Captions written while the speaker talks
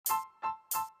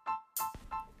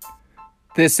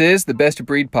This is the Best of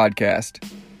Breed podcast.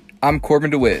 I'm Corbin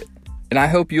DeWitt, and I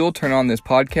hope you'll turn on this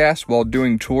podcast while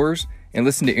doing chores and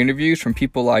listen to interviews from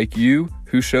people like you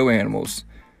who show animals.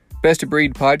 Best of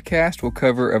Breed podcast will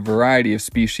cover a variety of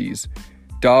species: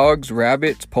 dogs,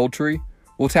 rabbits, poultry.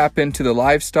 We'll tap into the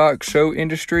livestock show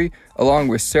industry along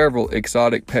with several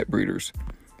exotic pet breeders.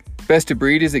 Best of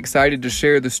Breed is excited to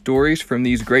share the stories from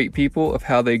these great people of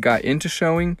how they got into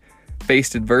showing,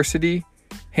 faced adversity,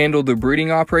 handled the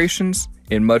breeding operations,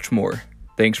 and much more.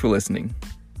 Thanks for listening.